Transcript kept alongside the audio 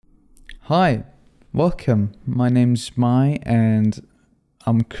Hi, welcome. My name's Mai and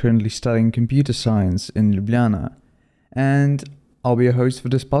I'm currently studying computer science in Ljubljana, and I'll be a host for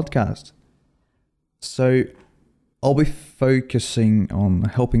this podcast. So, I'll be focusing on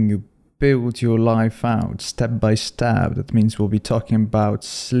helping you build your life out step by step. That means we'll be talking about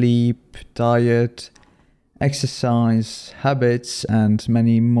sleep, diet, exercise, habits, and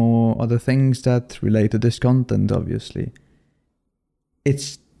many more other things that relate to this content, obviously.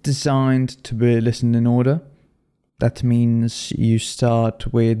 It's designed to be listened in order. That means you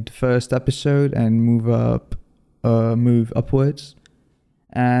start with the first episode and move upwards.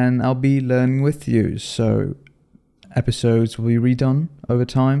 And I'll be learning with you. So episodes will be redone over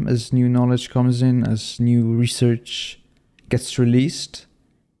time as new knowledge comes in, as new research gets released.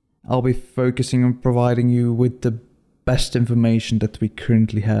 I'll be focusing on providing you with the best information that we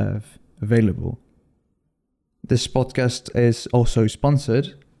currently have available. This podcast is also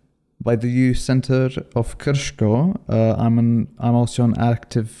sponsored by the Youth Center of Krško. I'm also an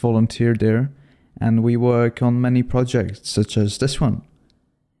active volunteer there, and we work on many projects such as this one.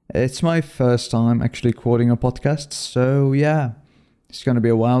 It's my first time actually recording a podcast, so yeah, it's going to be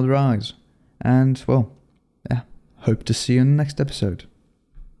a wild ride. And well, yeah, hope to see you in the next episode.